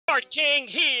Card King,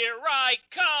 here I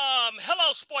come.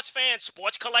 Hello, sports fans,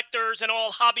 sports collectors, and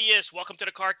all hobbyists. Welcome to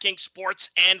the Card King Sports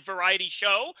and Variety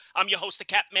Show. I'm your host, the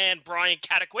Catman, Brian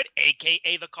Cataquet,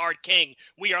 a.k.a. the Card King.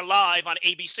 We are live on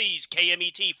ABC's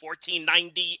KMET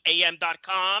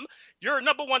 1490am.com. Your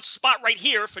number one spot right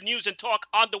here for news and talk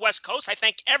on the West Coast. I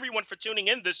thank everyone for tuning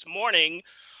in this morning.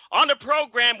 On the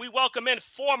program, we welcome in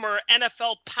former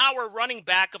NFL power running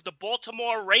back of the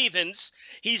Baltimore Ravens.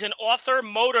 He's an author,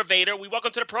 motivator. We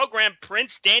welcome to the program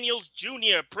Prince Daniels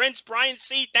Jr. Prince, Brian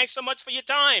C., thanks so much for your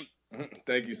time.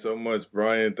 Thank you so much,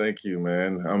 Brian. Thank you,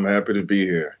 man. I'm happy to be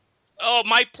here. Oh,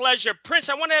 my pleasure. Prince,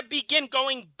 I want to begin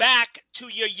going back to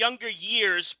your younger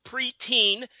years,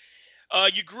 pre-teen.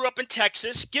 You grew up in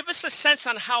Texas. Give us a sense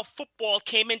on how football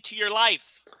came into your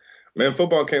life. Man,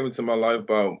 football came into my life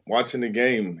by watching the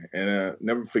game. And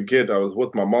never forget, I was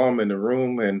with my mom in the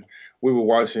room, and we were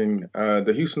watching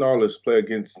the Houston Oilers play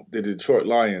against the Detroit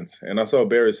Lions. And I saw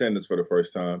Barry Sanders for the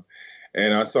first time.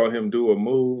 And I saw him do a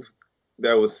move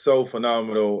that was so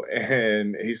phenomenal,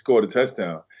 and he scored a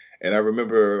touchdown. And I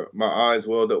remember my eyes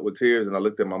welled up with tears, and I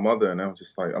looked at my mother, and I was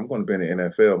just like, I'm going to be in the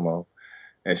NFL, Mom.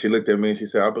 And she looked at me, and she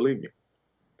said, I believe you.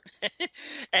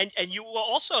 And you were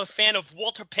also a fan of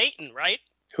Walter Payton, right?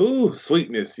 Ooh,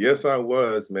 sweetness. Yes, I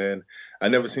was, man. I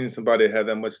never seen somebody have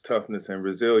that much toughness and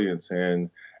resilience. And,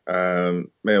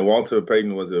 man, Walter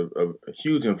Payton was a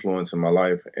huge influence in my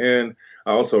life. And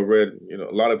I also read,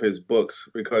 a lot of his books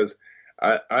because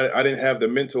I didn't have the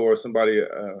mentor or somebody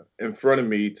in front of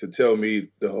me to tell me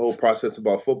the whole process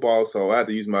about football. So I had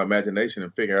to use my imagination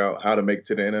and figure out how to make it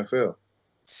to the NFL.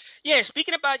 Yeah,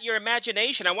 speaking about your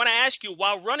imagination, I want to ask you,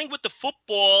 while running with the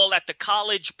football at the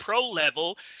college pro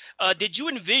level, did you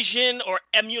envision or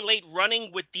emulate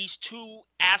running with these two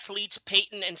athletes,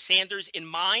 Peyton and Sanders, in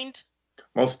mind?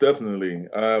 Most definitely.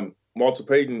 Walter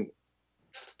Payton,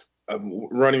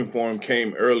 running for him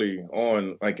came early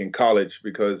on, like in college,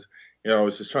 because I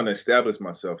was just trying to establish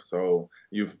myself. So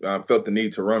I felt the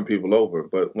need to run people over.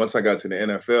 But once I got to the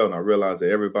NFL and I realized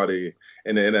that everybody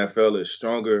in the NFL is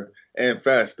stronger and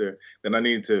faster, then I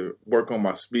need to work on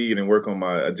my speed and work on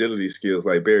my agility skills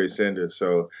like Barry Sanders.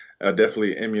 So I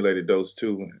definitely emulated those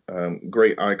two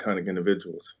great, iconic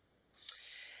individuals.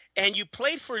 And you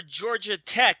played for Georgia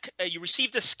Tech. You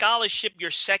received a scholarship your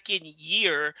second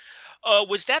year.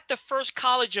 Was that the first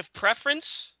college of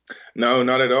preference? No,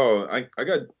 not at all. I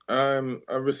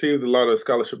received a lot of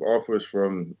scholarship offers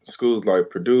from schools like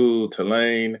Purdue,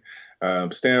 Tulane,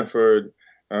 Stanford,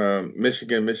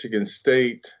 Michigan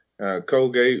State,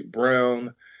 Colgate,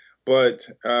 Brown, but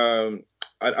I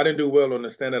didn't do well on the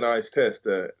standardized test,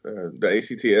 the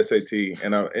ACT, SAT,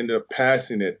 and I ended up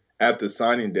passing it after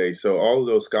signing day. So all of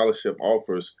those scholarship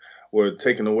offers were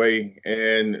taken away,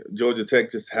 and Georgia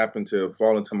Tech just happened to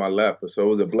fall into my lap. So it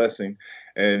was a blessing.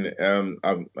 And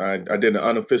I did an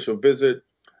unofficial visit,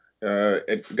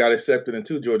 and got accepted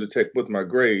into Georgia Tech with my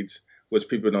grades, which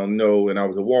people don't know. And I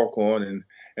was a walk-on,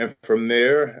 and from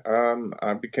there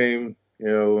I became,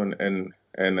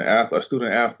 a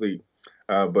student athlete.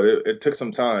 But it took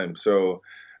some time. So,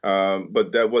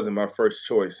 but that wasn't my first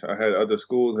choice. I had other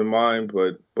schools in mind,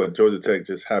 but Georgia Tech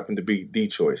just happened to be the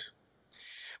choice.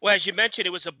 Well, as you mentioned,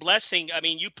 it was a blessing. I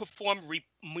mean, you performed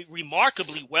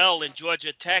remarkably well in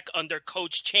Georgia Tech under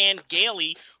Coach Chan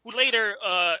Gailey, who later,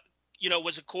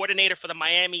 was a coordinator for the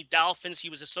Miami Dolphins.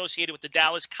 He was associated with the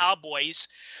Dallas Cowboys.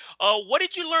 What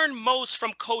did you learn most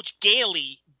from Coach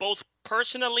Gailey, both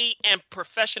personally and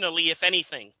professionally, if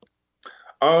anything?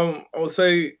 I would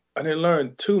say I didn't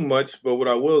learn too much, but what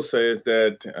I will say is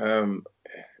that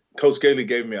Coach Gailey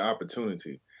gave me an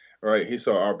opportunity. Right, he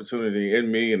saw opportunity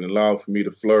in me and allowed for me to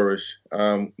flourish.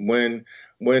 When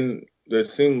it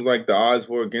seemed like the odds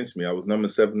were against me, I was number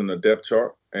 7 on the depth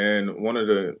chart, and one of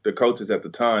the coaches at the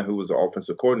time, who was the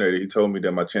offensive coordinator, he told me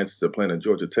that my chances of playing at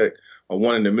Georgia Tech are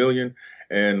 1 in a million,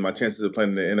 and my chances of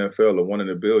playing in the NFL are 1 in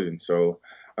a billion. So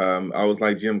I was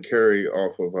like Jim Carrey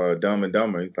off of Dumb and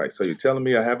Dumber. He's like, so you're telling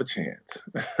me I have a chance?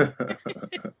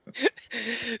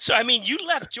 So, I mean, you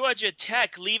left Georgia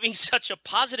Tech, leaving such a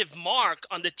positive mark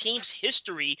on the team's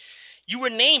history. You were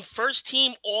named first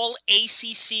team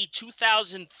All-ACC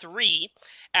 2003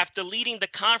 after leading the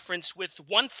conference with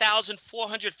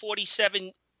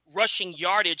 1,447 rushing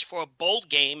yardage for a bowl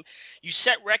game. You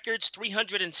set records,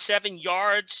 307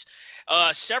 yards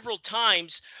several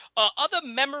times. Other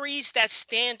memories that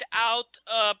stand out,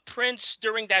 Prince,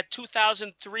 during that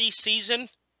 2003 season?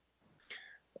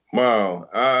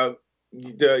 Wow.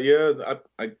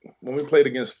 When we played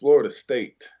against Florida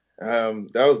State, that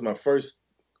was my first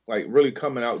really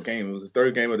coming out game. It was the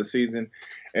third game of the season,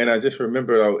 and I just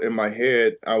remember in my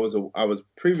head I was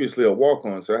previously a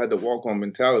walk-on, so I had the walk-on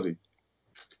mentality.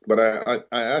 But I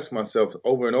ask myself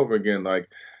over and over again, like,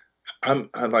 I'm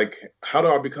like, how do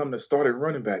I become the starting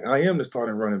running back? I am the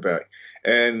starting running back.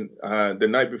 And the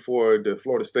night before the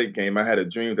Florida State game, I had a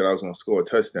dream that I was going to score a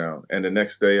touchdown. And the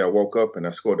next day, I woke up and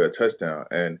I scored that touchdown.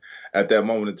 And at that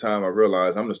moment in time, I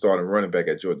realized I'm the starting running back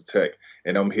at Georgia Tech,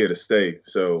 and I'm here to stay.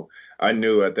 So I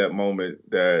knew at that moment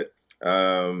that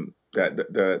I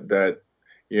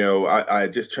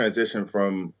just transitioned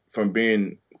from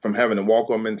having a walk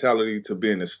on mentality to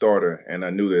being a starter, and I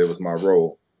knew that it was my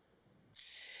role.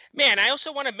 Man, I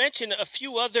also want to mention a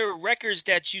few other records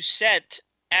that you set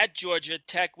at Georgia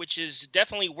Tech, which is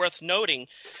definitely worth noting.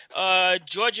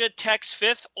 Georgia Tech's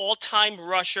fifth all-time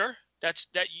rusher.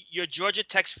 You're Georgia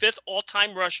Tech's fifth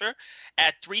all-time rusher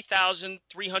at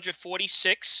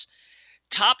 3,346.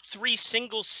 Top three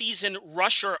single season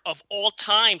rusher of all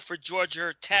time for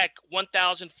Georgia Tech,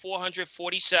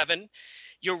 1,447.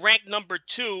 You're ranked number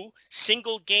 2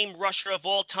 single game rusher of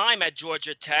all time at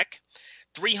Georgia Tech.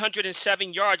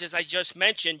 307 yards, as I just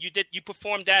mentioned. You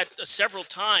performed that several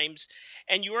times,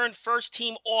 and you earned first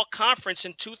team all conference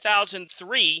in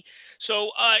 2003. So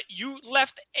you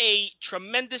left a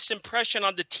tremendous impression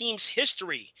on the team's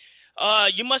history.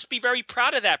 You must be very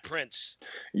proud of that, Prince.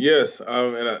 Yes, and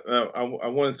I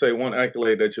want to say one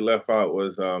accolade that you left out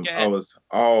was I was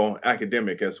all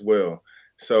academic as well.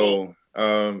 Cool. So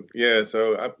yeah,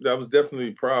 so I was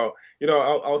definitely proud.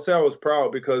 I'll say I was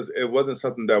proud because it wasn't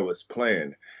something that was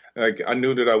planned. Like I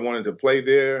knew that I wanted to play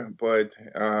there, but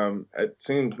it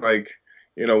seemed like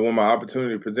when my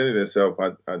opportunity presented itself,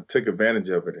 I took advantage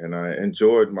of it and I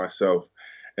enjoyed myself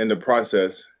in the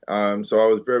process. So I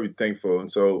was very thankful,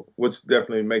 and so which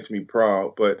definitely makes me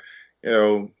proud. But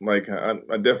like I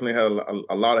definitely had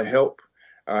a lot of help,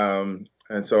 and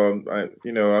so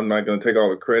I'm not going to take all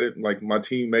the credit. Like my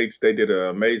teammates, they did an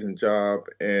amazing job,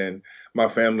 and my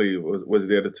family was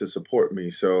there to support me.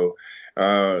 So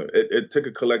it took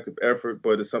a collective effort,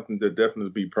 but it's something to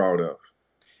definitely be proud of.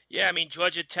 Yeah, I mean,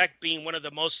 Georgia Tech being one of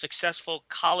the most successful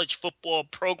college football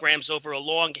programs over a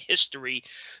long history.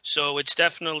 So it's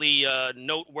definitely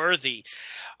noteworthy.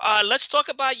 Let's talk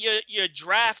about your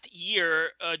draft year.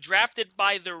 Drafted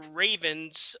by the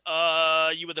Ravens,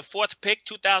 you were the fourth pick,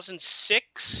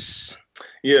 2006.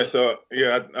 Yeah, so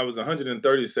yeah, I was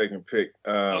 132nd pick,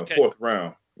 Okay, fourth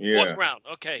round. fourth Yeah. round.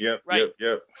 Okay, Yep. right.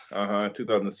 Yep. Yep.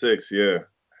 2006. Yeah.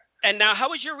 And now, how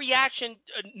was your reaction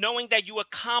knowing that you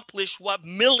accomplished what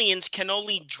millions can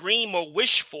only dream or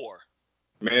wish for?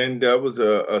 Man, that was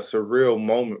a surreal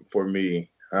moment for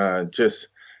me. Just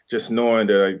knowing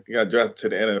that I got drafted to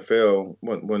the NFL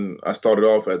when I started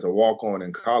off as a walk on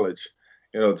in college,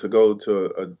 to go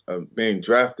to being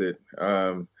drafted,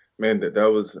 man,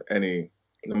 that was the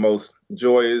most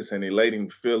joyous and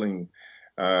elating feeling,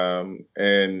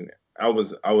 and I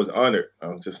was honored. I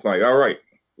was just like, all right,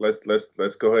 let's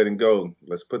go ahead and go.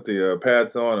 Let's put the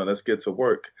pads on and let's get to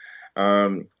work.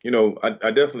 I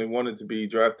definitely wanted to be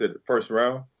drafted first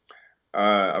round.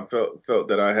 I felt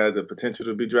that I had the potential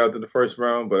to be drafted in the first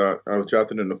round, but I was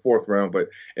drafted in the fourth round. But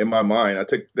in my mind, I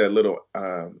took that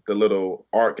the little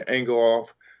arc angle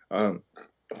off from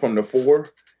the four,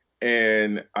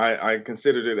 and I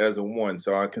considered it as a one.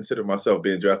 So I considered myself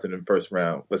being drafted in the first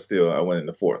round, but still I went in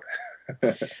the fourth.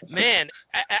 Man,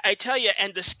 I tell you,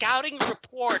 and the scouting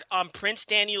report on Prince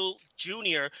Daniel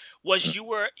Jr. was you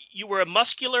were a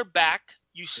muscular back,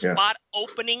 you Yeah. spot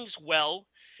openings well,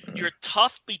 you're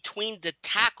tough between the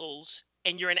tackles,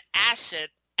 and you're an asset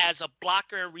as a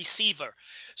blocker and receiver.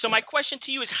 So my question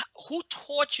to you is, who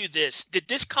taught you this? Did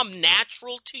this come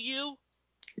natural to you?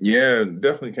 Yeah, it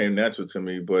definitely came natural to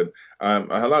me. But I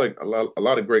had a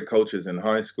lot of great coaches in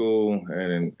high school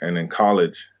and in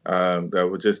college that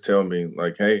would just tell me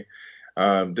like, "Hey,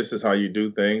 this is how you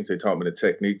do things." They taught me the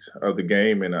techniques of the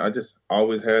game, and I just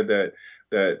always had that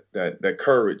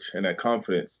courage and that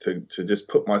confidence to just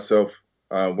put myself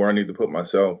where I need to put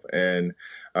myself. And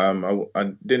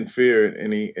I didn't fear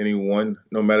anyone,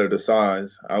 no matter the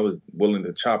size. I was willing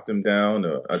to chop them down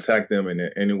or attack them in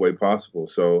any way possible.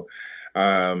 So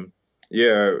um,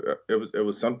 yeah, it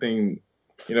was something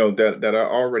that I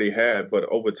already had, but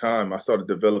over time I started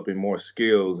developing more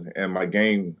skills, and my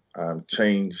game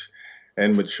changed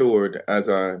and matured as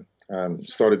I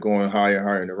started going higher and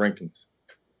higher in the rankings.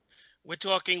 We're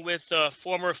talking with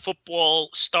former football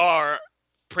star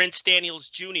Prince Daniels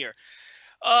Jr.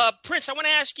 Prince, I want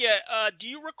to ask you, do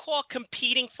you recall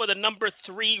competing for the number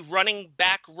 3 running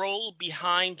back role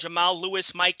behind Jamal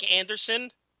Lewis, Mike Anderson?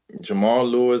 Jamal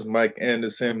Lewis, Mike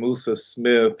Anderson, Musa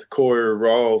Smith, Corey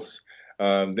Ross.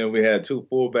 Then we had two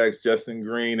fullbacks, Justin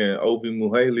Green and Ovi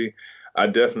Muhaley. I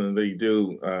definitely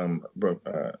do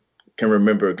can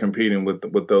remember competing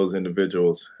with those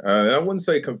individuals. I wouldn't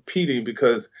say competing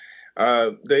because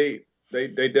they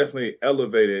definitely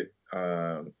elevated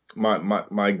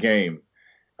my game.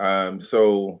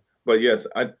 But yes,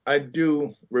 I do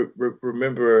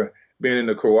remember being in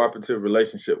a cooperative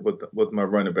relationship with my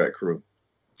running back crew.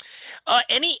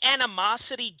 Any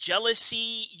animosity,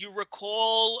 jealousy you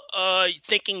recall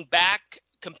thinking back,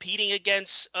 competing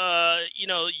against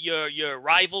your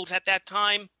rivals at that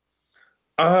time?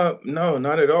 No,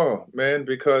 not at all, man,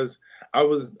 because I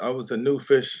was a new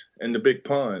fish in the big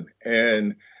pond,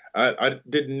 and I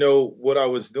didn't know what I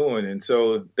was doing, and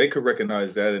so they could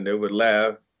recognize that, and they would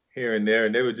laugh here and there,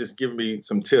 and they would just give me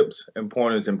some tips and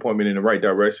pointers and point me in the right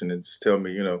direction, and just tell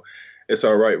me, it's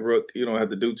all right, Rook, you don't have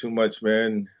to do too much,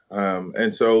 man.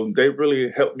 And so they really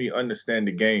helped me understand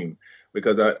the game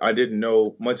because I didn't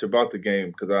know much about the game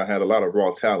because I had a lot of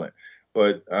raw talent,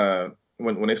 but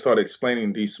when they started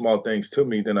explaining these small things to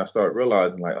me, then I started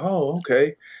realizing like, oh,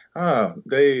 okay,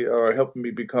 they are helping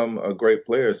me become a great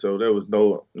player. So there was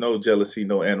no jealousy,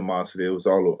 no animosity. It was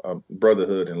all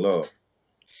brotherhood and love.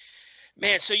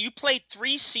 Man, so you played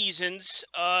 3 seasons.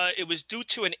 It was due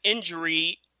to an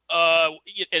injury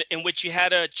in which you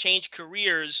had to change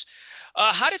careers.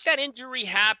 How did that injury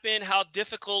happen? How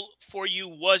difficult for you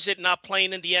was it not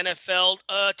playing in the NFL?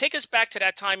 Take us back to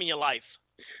that time in your life.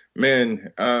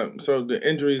 Man, so the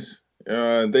injuries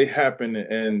they happened,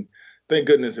 and thank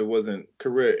goodness it wasn't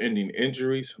career-ending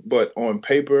injuries. But on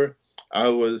paper, I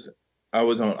was I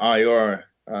was on IR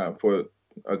for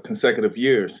consecutive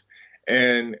years,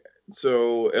 and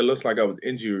so it looks like I was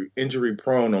injury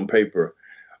prone on paper.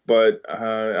 But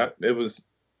it was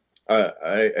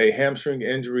a hamstring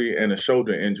injury and a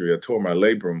shoulder injury. I tore my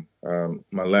labrum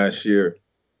my last year,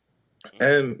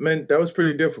 and man, that was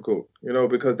pretty difficult,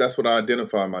 because that's what I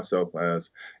identify myself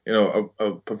as,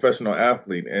 a professional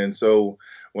athlete. And so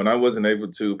when I wasn't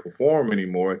able to perform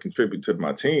anymore and contribute to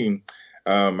my team,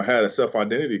 I had a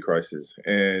self-identity crisis,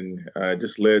 and it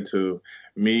just led to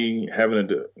me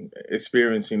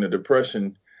experiencing a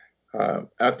depression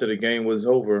after the game was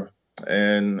over,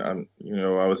 and I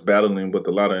was battling with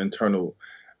a lot of internal,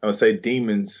 I would say,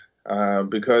 demons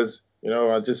because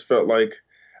I just felt like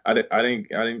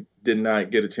did not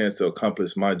get a chance to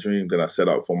accomplish my dream that I set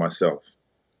out for myself.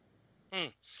 Hmm.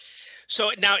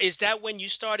 So now, is that when you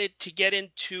started to get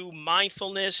into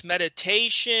mindfulness,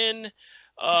 meditation?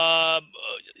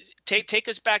 Take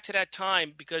us back to that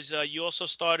time because you also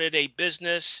started a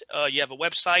business. You have a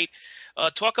website.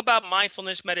 Talk about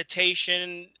mindfulness,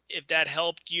 meditation, if that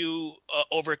helped you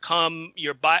overcome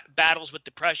your battles with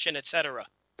depression, etc.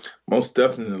 Most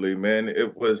definitely, man.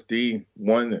 It was the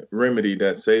one remedy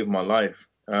that saved my life.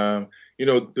 The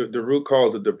root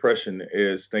cause of depression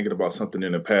is thinking about something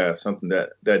in the past, something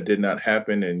that did not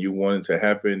happen and you wanted to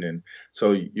happen. And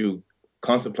so you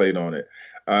contemplate on it.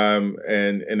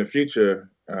 And in the future,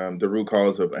 the root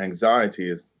cause of anxiety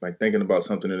is like thinking about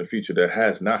something in the future that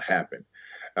has not happened.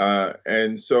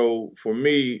 And so for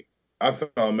me, I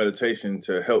found meditation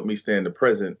to help me stay in the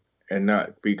present and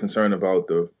not be concerned about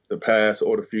the past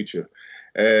or the future.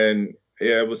 And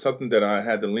yeah, it was something that I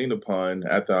had to lean upon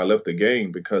after I left the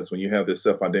game because when you have this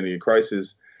self identity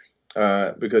crisis,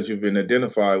 because you've been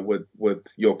identified with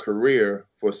your career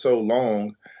for so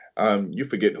long, you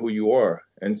forget who you are.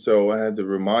 And so I had to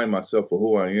remind myself of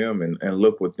who I am and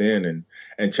look within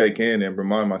and check in and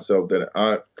remind myself that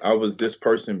I was this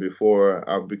person before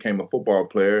I became a football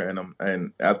player,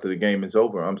 and after the game is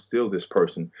over, I'm still this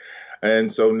person.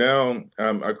 And so now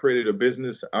I created a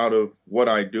business out of what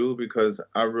I do because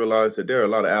I realized that there are a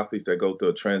lot of athletes that go through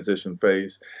a transition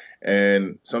phase,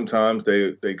 and sometimes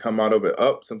they come out of it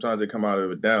up, sometimes they come out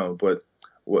of it down. But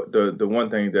the one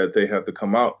thing that they have to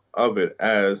come out of it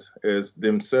as is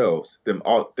themselves,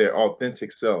 their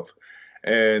authentic self.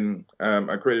 And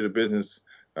I created a business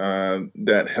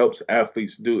that helps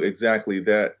athletes do exactly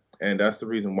that. And that's the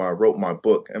reason why I wrote my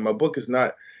book. And my book is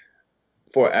not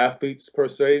for athletes per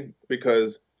se,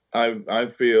 because I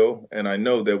feel and I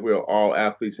know that we're all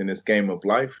athletes in this game of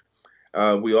life.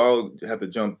 We all have to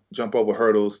jump over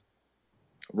hurdles,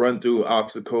 run through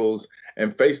obstacles,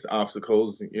 and face the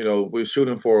obstacles. We're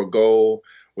shooting for a goal.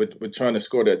 We're trying to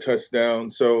score that touchdown.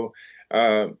 So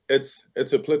it's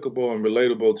applicable and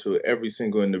relatable to every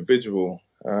single individual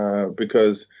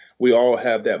because we all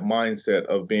have that mindset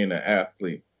of being an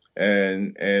athlete.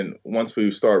 And once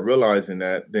we start realizing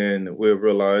that, then we'll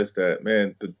realize that,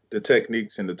 man, the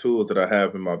techniques and the tools that I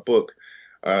have in my book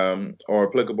are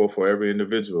applicable for every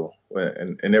individual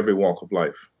in every walk of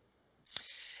life.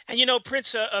 And, you know,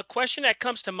 Prince, a question that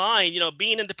comes to mind, you know,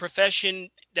 being in the profession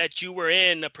that you were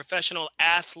in, a professional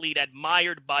athlete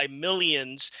admired by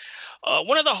millions,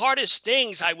 one of the hardest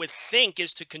things I would think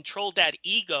is to control that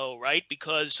ego, right?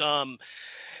 Because,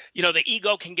 you know, the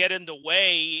ego can get in the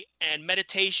way, and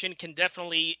meditation can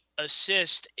definitely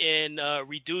assist in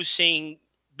reducing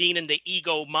being in the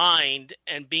ego mind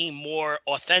and being more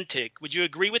authentic. Would you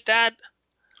agree with that?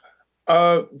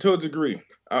 To a degree,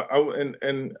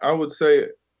 and I would say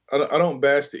I don't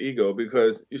bash the ego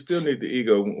because you still need the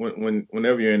ego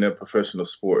whenever you're in that professional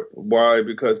sport. Why?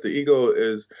 Because the ego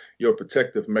is your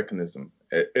protective mechanism.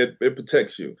 It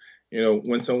protects you. You know,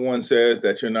 when someone says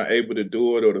that you're not able to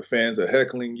do it, or the fans are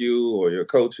heckling you, or your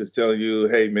coach is telling you,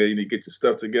 "Hey, man, you need to get your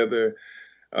stuff together,"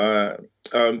 uh,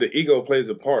 the ego plays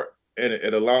a part, and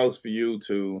it allows for you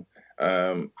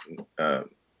um, uh,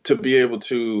 to be able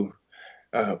to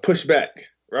push back,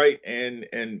 right,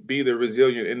 and be the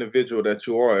resilient individual that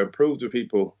you are, and prove to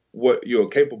people what you're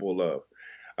capable of.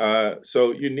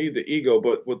 So you need the ego,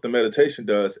 but what the meditation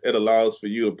does, it allows for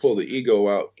you to pull the ego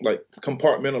out, like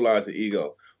compartmentalize the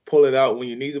ego, pull it out when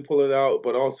you need to pull it out,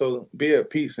 but also be at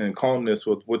peace and calmness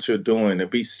with what you're doing and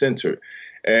be centered.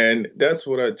 And that's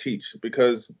what I teach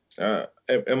because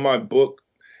in my book,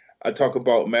 I talk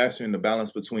about mastering the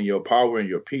balance between your power and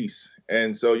your peace.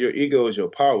 And so your ego is your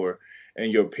power,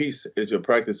 and your peace is your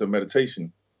practice of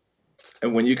meditation.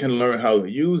 And when you can learn how to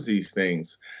use these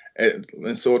things, and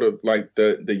sort of like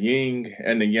the yin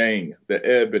and the yang, the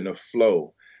ebb and the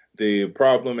flow, the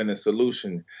problem and the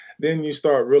solution, then you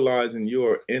start realizing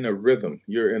you're in a rhythm,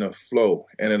 you're in a flow,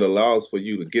 and it allows for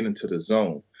you to get into the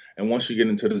zone. And once you get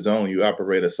into the zone, you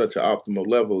operate at such an optimal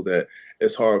level that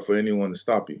it's hard for anyone to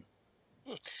stop you.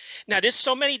 Now, there's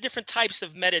so many different types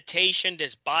of meditation.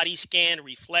 There's body scan,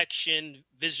 reflection,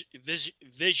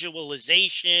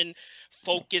 visualization,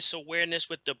 focus, awareness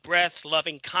with the breath,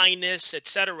 loving kindness,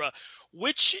 etc.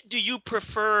 Which do you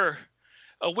prefer?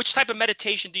 Which type of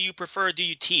meditation do you prefer? Do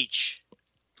you teach?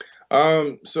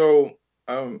 So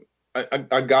I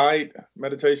guide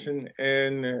meditation,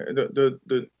 and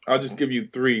I'll just give you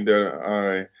three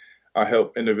that I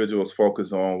help individuals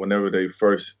focus on whenever they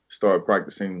first start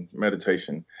practicing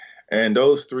meditation, and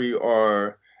those three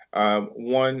are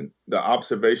one, the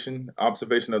observation of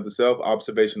the self,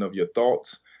 observation of your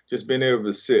thoughts. Just being able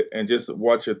to sit and just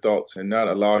watch your thoughts and not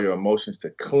allow your emotions to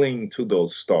cling to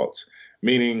those thoughts.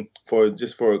 Meaning, for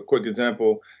a quick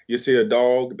example, you see a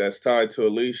dog that's tied to a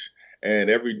leash, and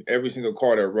every single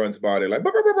car that runs by, they're like,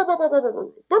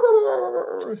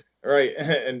 right,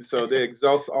 and so they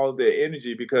exhaust all their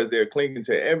energy because they're clinging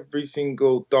to every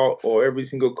single thought or every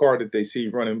single car that they see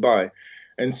running by.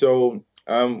 And so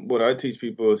what I teach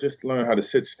people is just learn how to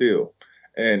sit still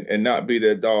and not be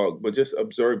that dog, but just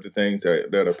observe the things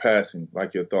that are passing,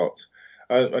 like your thoughts.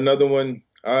 Another one,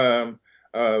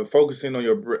 focusing on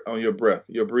your breath,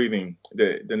 your breathing,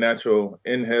 the natural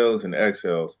inhales and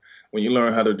exhales. When you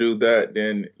learn how to do that,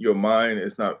 then your mind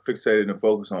is not fixated and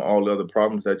focused on all the other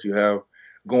problems that you have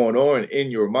going on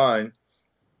in your mind,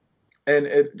 and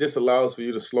it just allows for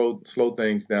you to slow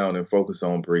things down and focus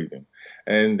on breathing.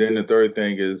 And then the third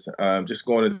thing is just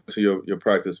going into your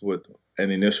practice with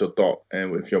an initial thought,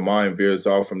 and if your mind veers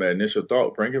off from that initial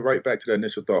thought, bring it right back to that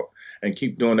initial thought, and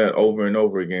keep doing that over and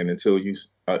over again until you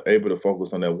are able to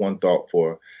focus on that one thought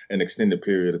for an extended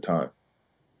period of time.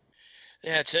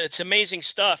 Yeah, it's amazing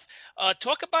stuff.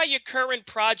 Talk about your current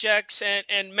projects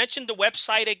and mention the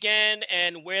website again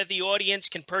and where the audience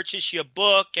can purchase your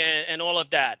book and all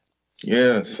of that.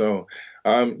 Yeah, so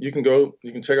you can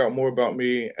check out more about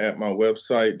me at my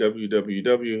website,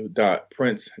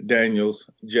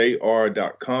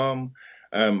 www.princedanielsjr.com.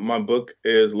 My book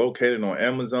is located on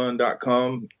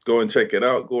Amazon.com. Go and check it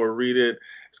out. Go and read it.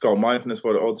 It's called Mindfulness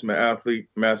for the Ultimate Athlete,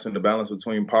 Mastering the Balance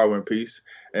Between Power and Peace.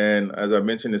 And as I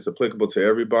mentioned, it's applicable to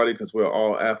everybody because we're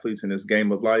all athletes in this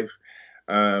game of life.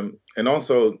 And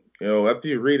also, after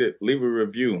you read it, leave a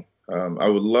review. I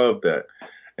would love that.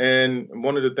 And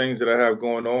one of the things that I have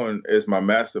going on is my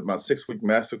 6-week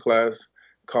master class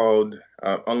called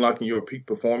Unlocking Your Peak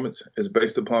Performance. Is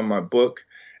based upon my book,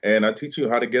 and I teach you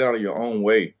how to get out of your own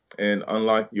way and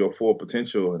unlock your full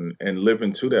potential and live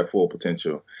into that full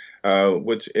potential. And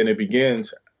it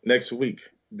begins next week,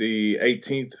 the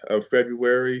 18th of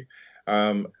February.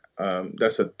 Um,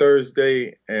 that's a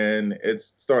Thursday, and it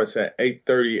starts at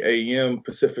 8:30 a.m.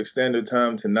 Pacific Standard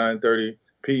Time to 9:30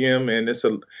 p.m. And it's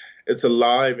a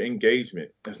live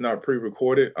engagement. It's not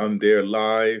pre-recorded. I'm there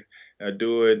live. I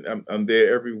do it. I'm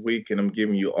there every week, and I'm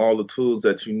giving you all the tools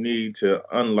that you need to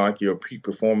unlock your peak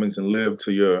performance and live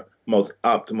to your most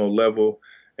optimal level.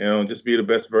 Just be the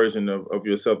best version of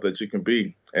yourself that you can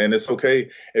be. And it's okay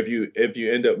if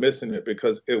you end up missing it,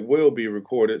 because it will be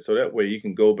recorded. So that way you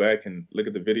can go back and look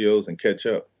at the videos and catch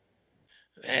up.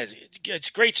 It's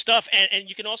great stuff, and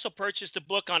you can also purchase the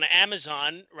book on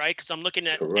Amazon, right? Because I'm looking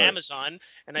at Correct. Amazon,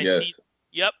 and I see, Yes.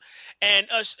 yep. And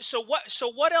so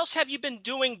what else have you been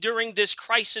doing during this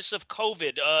crisis of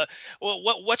COVID? Well,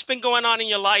 what's been going on in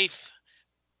your life?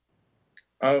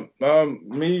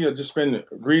 Me, I've just been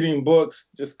reading books,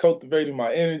 just cultivating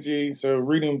my energy. So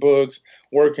reading books,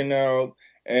 working out,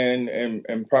 and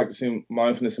practicing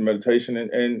mindfulness and meditation,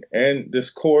 and this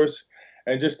course,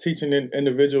 and just teaching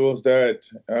individuals that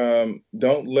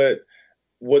don't let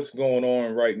what's going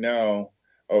on right now.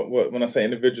 When I say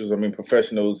individuals, I mean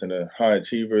professionals and the high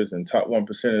achievers and top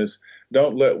 1%ers.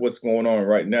 Don't let what's going on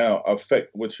right now affect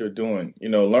what you're doing.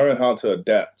 Learn how to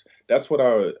adapt. That's what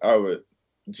our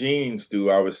genes do,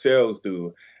 our cells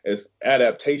do, is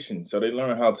adaptation. So they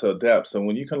learn how to adapt. So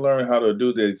when you can learn how to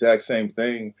do the exact same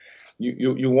thing,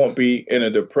 you won't be in a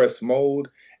depressed mode,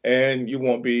 and you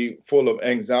won't be full of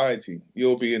anxiety.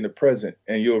 You'll be in the present,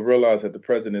 and you'll realize that the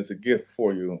present is a gift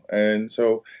for you. And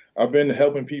so I've been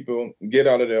helping people get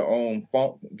out of their own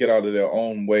funk, get out of their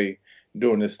own way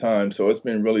during this time. So it's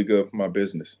been really good for my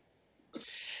business.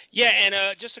 Yeah,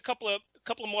 and just a couple of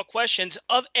more questions.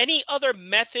 Of any other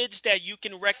methods that you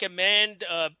can recommend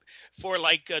for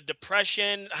like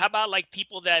depression? How about like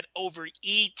people that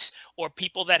overeat or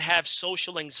people that have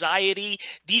social anxiety?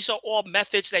 These are all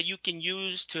methods that you can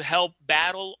use to help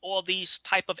battle all these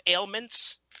type of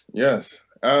ailments. Yes.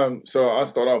 So I'll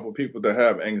start off with people that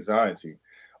have anxiety.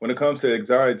 When it comes to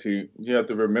anxiety, you have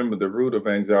to remember the root of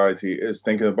anxiety is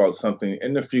thinking about something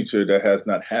in the future that has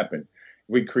not happened.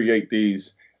 We create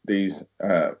these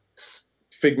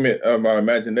figment of our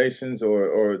imaginations,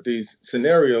 or these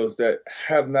scenarios that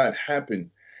have not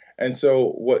happened. And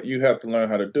so what you have to learn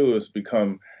how to do is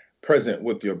become present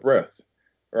with your breath,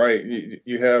 right?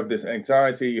 You have this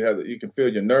anxiety, you can feel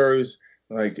your nerves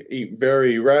like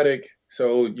very erratic.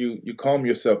 So you calm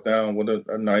yourself down with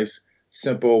a nice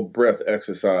simple breath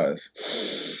exercise.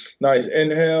 Nice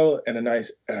inhale and a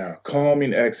nice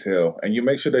calming exhale, and you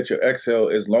make sure that your exhale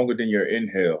is longer than your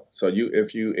inhale. So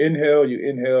if you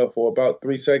inhale for about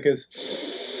 3 seconds,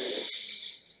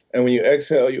 and when you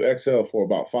exhale for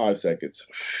about 5 seconds.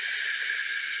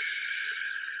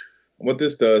 What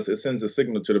this does, it sends a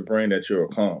signal to the brain that you're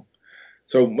calm.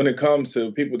 So when it comes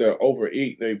to people that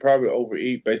overeat, they probably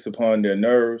overeat based upon their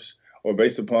nerves or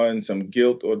based upon some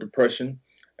guilt or depression.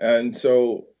 And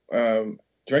so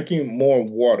drinking more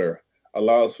water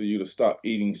allows for you to stop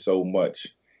eating so much.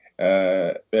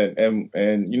 And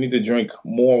you need to drink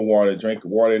more water. Drink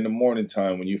water in the morning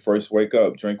time when you first wake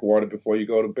up. Drink water before you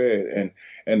go to bed,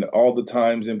 and all the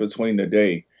times in between the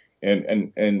day.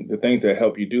 And the things that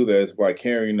help you do that is by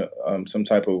carrying some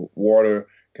type of water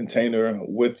container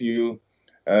with you.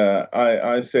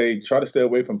 I say try to stay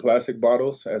away from plastic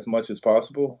bottles as much as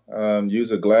possible.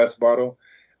 Use a glass bottle.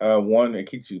 One, it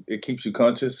keeps you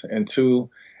conscious, and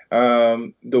two,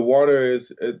 the water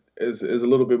is a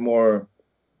little bit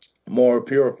more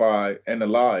purified and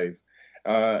alive.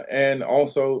 And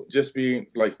also, just be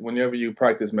like, whenever you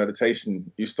practice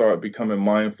meditation, you start becoming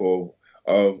mindful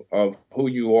of who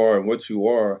you are and what you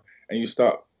are, and you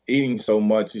stop eating so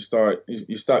much. You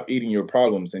stop eating your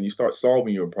problems, and you start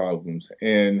solving your problems.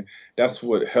 And that's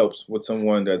what helps with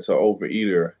someone that's an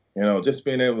overeater. Just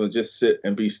being able to just sit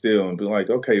and be still and be like,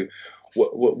 okay,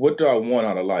 what do I want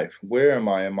out of life? Where am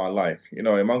I in my life?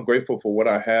 Am I grateful for what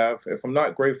I have? If I'm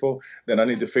not grateful, then I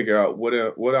need to figure out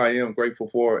what I am grateful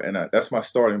for, and that's my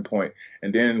starting point.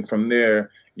 And then from there,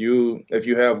 if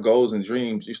you have goals and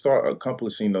dreams, you start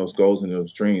accomplishing those goals and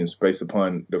those dreams based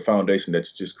upon the foundation that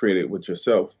you just created with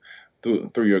yourself through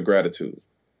your gratitude.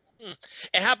 Hmm.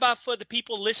 And how about for the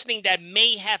people listening that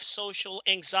may have social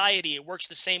anxiety? It works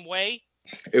the same way.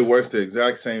 It works the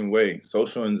exact same way.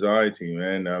 Social anxiety,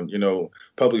 man.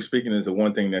 Public speaking is the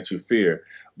one thing that you fear.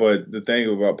 But the thing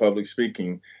about public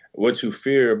speaking, what you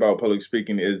fear about public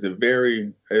speaking is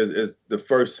the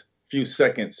first few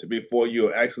seconds before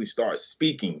you actually start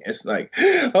speaking. It's like,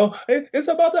 oh, it's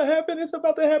about to happen. It's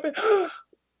about to happen.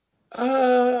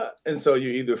 And so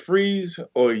you either freeze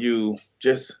or you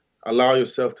just allow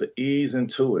yourself to ease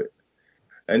into it.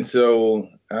 And so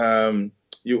and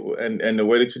the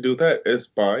way that you do that is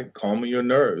by calming your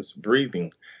nerves,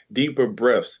 breathing, deeper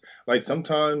breaths. Like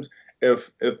sometimes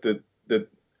if the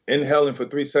inhaling for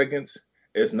 3 seconds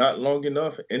is not long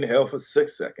enough, inhale for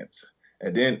 6 seconds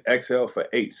and then exhale for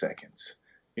 8 seconds.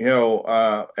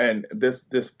 And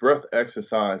this breath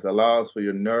exercise allows for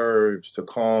your nerves to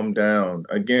calm down.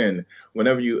 Again,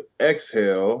 whenever you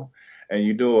exhale, and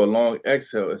you do a long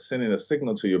exhale, it's sending a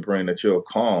signal to your brain that you're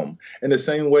calm. In the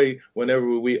same way, whenever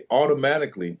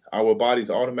our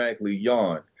bodies automatically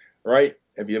yawn, right?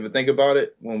 If you ever think about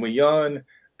it, when we yawn,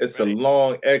 it's a Right.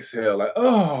 long exhale, like,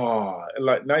 oh,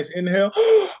 like nice inhale,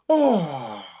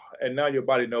 oh, and now your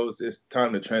body knows it's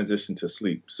time to transition to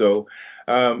sleep. So,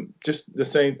 just the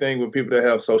same thing with people that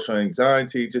have social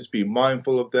anxiety. Just be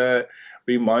mindful of that.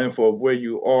 Be mindful of where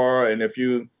you are, and if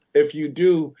you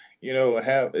do,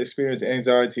 have experience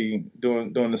anxiety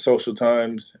during the social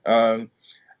times.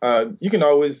 You can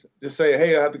always just say,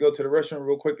 "Hey, I have to go to the restroom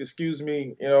real quick. Excuse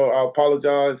me. I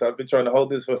apologize. I've been trying to hold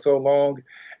this for so long,"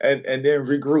 and then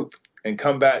regroup and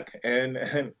come back and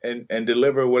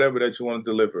deliver whatever that you want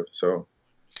to deliver. So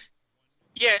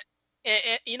Yeah.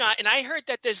 And I heard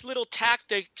that there's little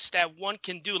tactics that one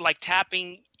can do, like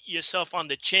tapping yourself on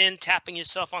the chin, tapping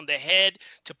yourself on the head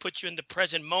to put you in the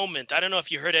present moment. I don't know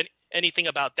if you heard anything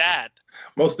about that.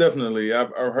 most definitely, I've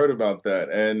heard about that,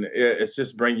 and it's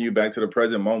just bringing you back to the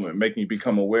present moment, making you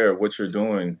become aware of what you're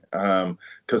doing.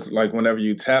 Because like whenever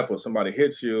you tap or somebody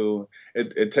hits you,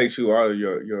 it takes you out of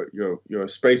your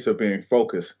space of being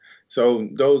focused. So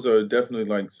those are definitely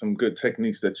like some good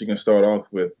techniques that you can start off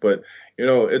with. But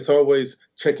it's always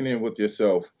checking in with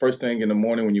yourself. First thing in the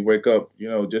morning when you wake up,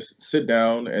 just sit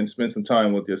down and spend some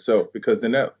time with yourself, because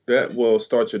then that will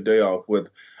start your day off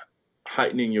with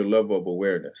heightening your level of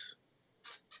awareness.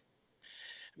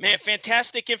 Man,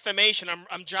 fantastic information.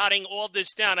 I'm jotting all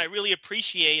this down. I really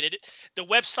appreciate it. The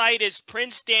website is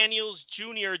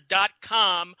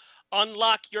princedanielsjr.com.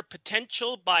 Unlock your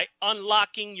potential by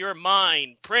unlocking your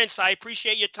mind. Prince, I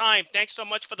appreciate your time. Thanks so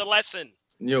much for the lesson.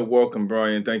 You're welcome,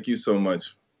 Brian. Thank you so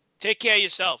much. Take care of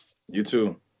yourself. You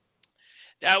too.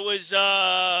 That was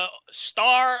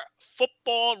star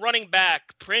football running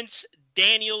back Prince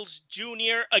Daniels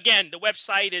Jr. Again, the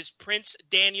website is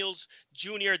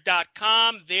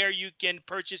princedanielsjr.com. There you can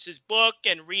purchase his book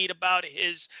and read about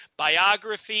his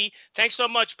biography. Thanks so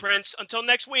much, Prince. Until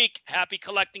next week, happy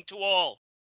collecting to all.